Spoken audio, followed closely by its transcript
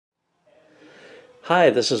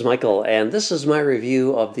Hi, this is Michael, and this is my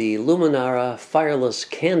review of the Luminara fireless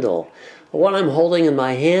candle. What I'm holding in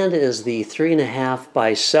my hand is the 3.5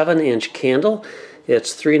 by 7-inch candle.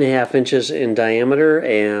 It's 3.5 inches in diameter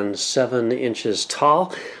and 7 inches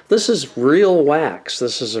tall. This is real wax.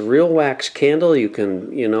 This is a real wax candle. You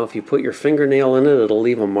can, if you put your fingernail in it, it'll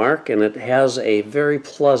leave a mark, and it has a very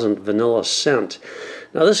pleasant vanilla scent.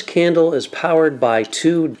 Now this candle is powered by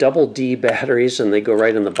two double D batteries, and they go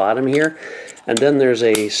right in the bottom here. And then there's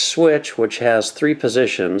a switch which has 3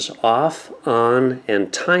 positions: off, on,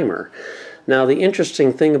 and timer. Now the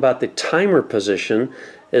interesting thing about the timer position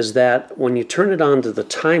is that when you turn it on to the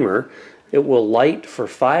timer, it will light for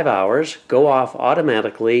 5 hours, go off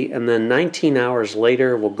automatically, and then 19 hours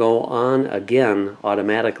later will go on again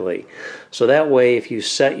automatically. So that way, if you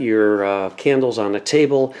set your candles on a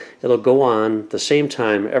table, it'll go on the same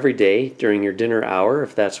time every day during your dinner hour,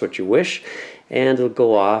 if that's what you wish, and it'll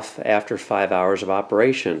go off after 5 hours of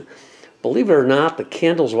operation. Believe it or not, the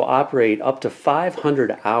candles will operate up to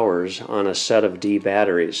 500 hours on a set of D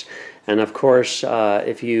batteries. And of course,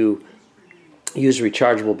 if you use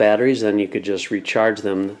rechargeable batteries, then you could just recharge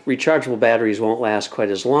them. Rechargeable batteries won't last quite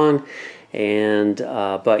as long,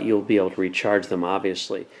 but you'll be able to recharge them,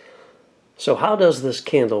 obviously. So how does this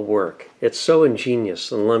candle work? It's so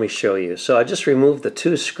ingenious, and let me show you. So I just removed the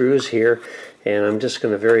 2 screws here, and I'm just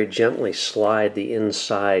going to very gently slide the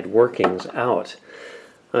inside workings out.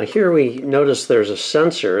 Here we notice there's a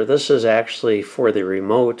sensor. This is actually for the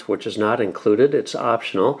remote, which is not included. It's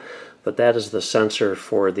optional, but that is the sensor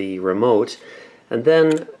for the remote. And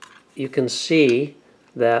then you can see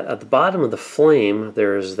that at the bottom of the flame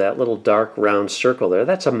there's that little dark round circle there.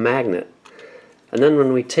 That's a magnet. And then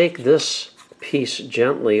when we take this piece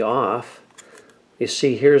gently off, you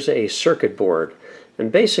see here's a circuit board.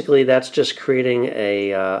 And basically that's just creating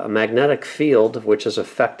a magnetic field which is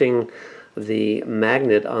affecting the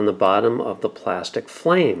magnet on the bottom of the plastic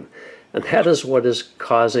flame. And that is what is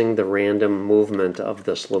causing the random movement of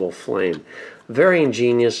this little flame. Very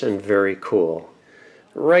ingenious and very cool.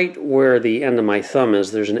 Right where the end of my thumb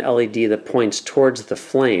is, there's an LED that points towards the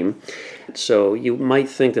flame. So you might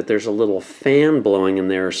think that there's a little fan blowing in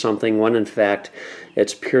there or something, when in fact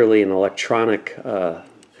it's purely an electronic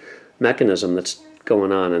mechanism that's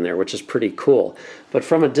going on in there, which is pretty cool. But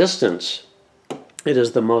from a distance, it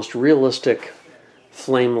is the most realistic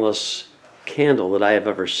flameless candle that I have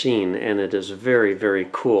ever seen, and it is very, very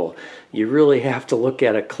cool. You really have to look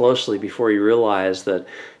at it closely before you realize that,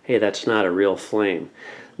 hey, that's not a real flame.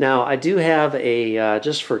 Now, I do have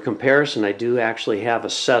just for comparison, I do actually have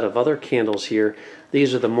a set of other candles here.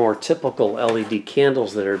 These are the more typical LED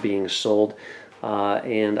candles that are being sold,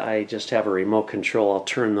 and I just have a remote control. I'll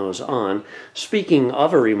turn those on. Speaking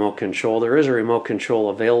of a remote control, there is a remote control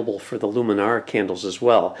available for the Luminara candles as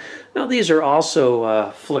well. Now these are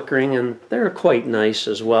also flickering, and they're quite nice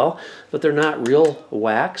as well, but they're not real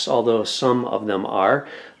wax, although some of them are.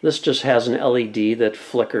 This just has an LED that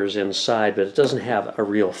flickers inside, but it doesn't have a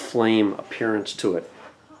real flame appearance to it.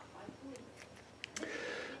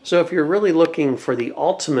 So if you're really looking for the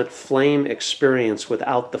ultimate flame experience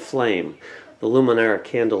without the flame, the Luminara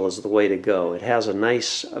candle is the way to go. It has a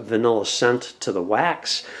nice vanilla scent to the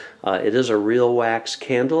wax. It is a real wax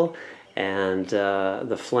candle, and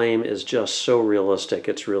the flame is just so realistic.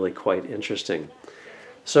 It's really quite interesting.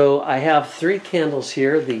 So I have 3 candles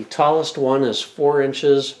here. The tallest one is 4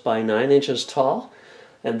 inches by 9 inches tall,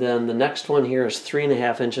 and then the next one here is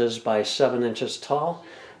 3.5 inches by 7 inches tall,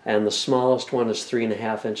 and the smallest one is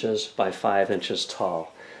 3.5 inches by 5 inches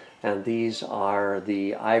tall. And these are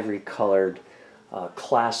the ivory colored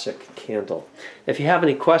classic candle. If you have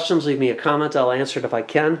any questions, leave me a comment. I'll answer it if I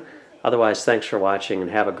can. Otherwise, thanks for watching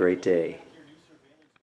and have a great day.